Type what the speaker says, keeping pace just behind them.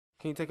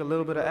Can you take a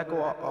little bit of echo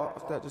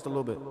off that? Just a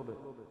little bit.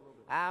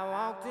 I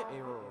walked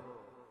in.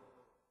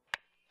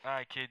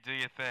 Alright, kid, do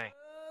your thing.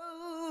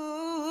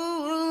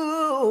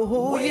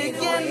 Ooh, you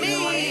get me.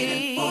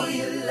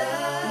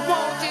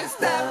 Won't you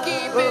stop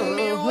keeping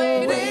me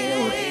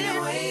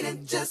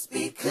waiting just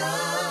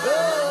because?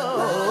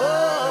 Girl,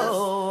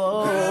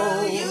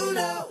 you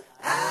know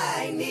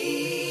I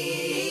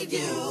need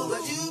you,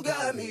 but you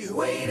got me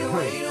waiting.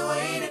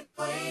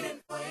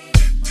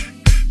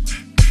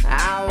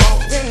 I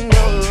walked in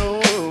your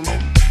room,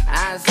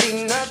 I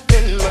see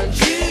nothing but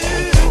you.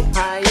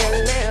 How you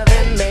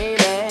living,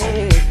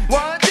 baby?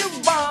 What you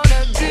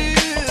wanna do?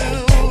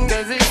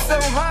 'Cause it's so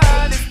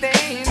hard to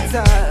stay in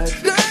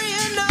touch. Girl,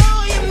 you know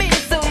you mean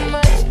so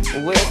much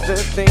with the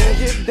things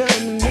you've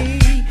done to me.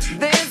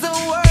 There's a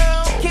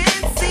world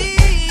can't see.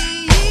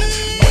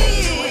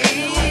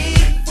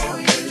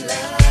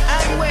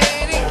 I'm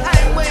waiting,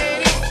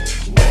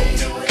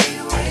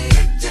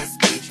 just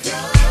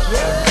because.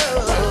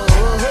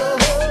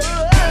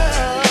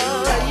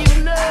 You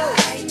know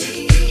I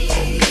need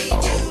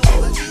you,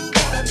 but you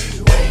got me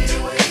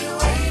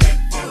waiting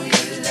for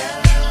your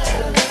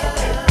love.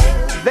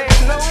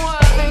 There's no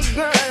other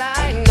girl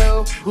I know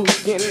who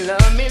can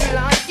love me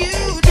like you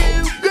do.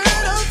 Girl,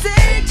 don't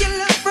take your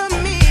love from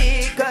me,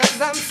 'cause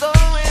I'm so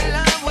in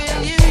love with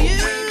you.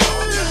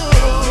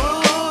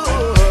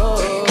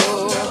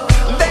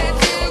 That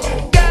you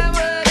got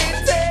what it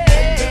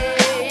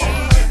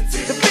takes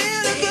to feel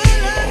the good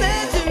love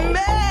that you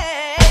make.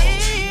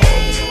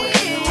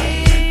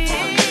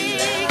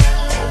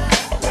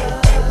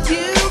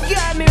 You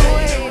got me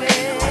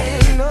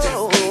waiting, no.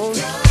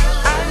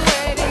 I'm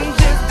waiting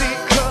just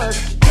because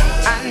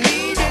I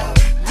need it.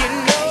 You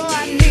know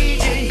I need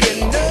you.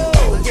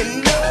 You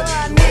know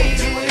I need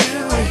you.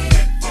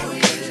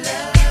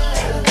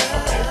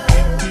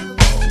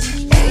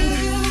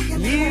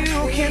 You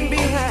can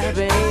be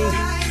happy.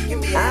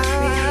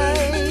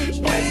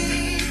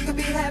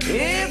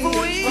 If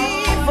we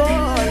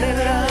fall in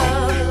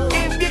love,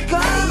 if you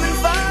come and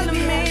follow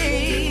me,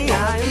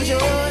 I'm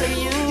sure that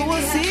you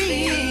will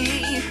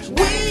see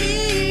we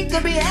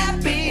could be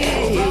happy.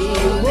 You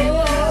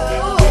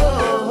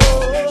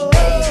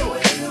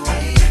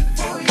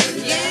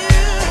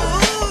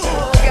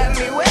got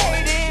me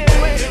waiting.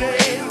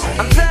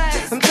 I'm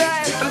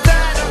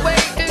tired of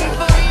waiting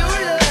for your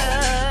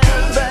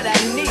love, but I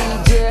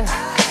need you.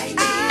 I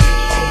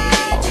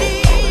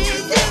need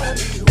you.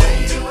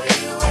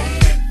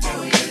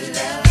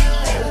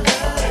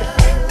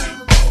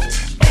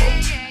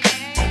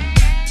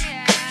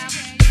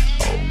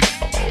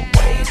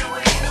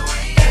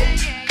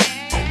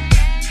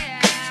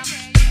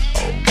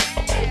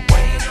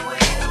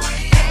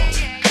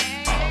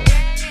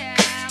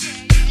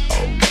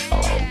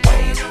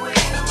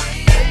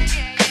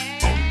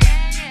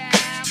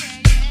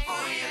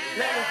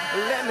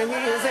 Let me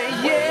hear you say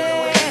yeah.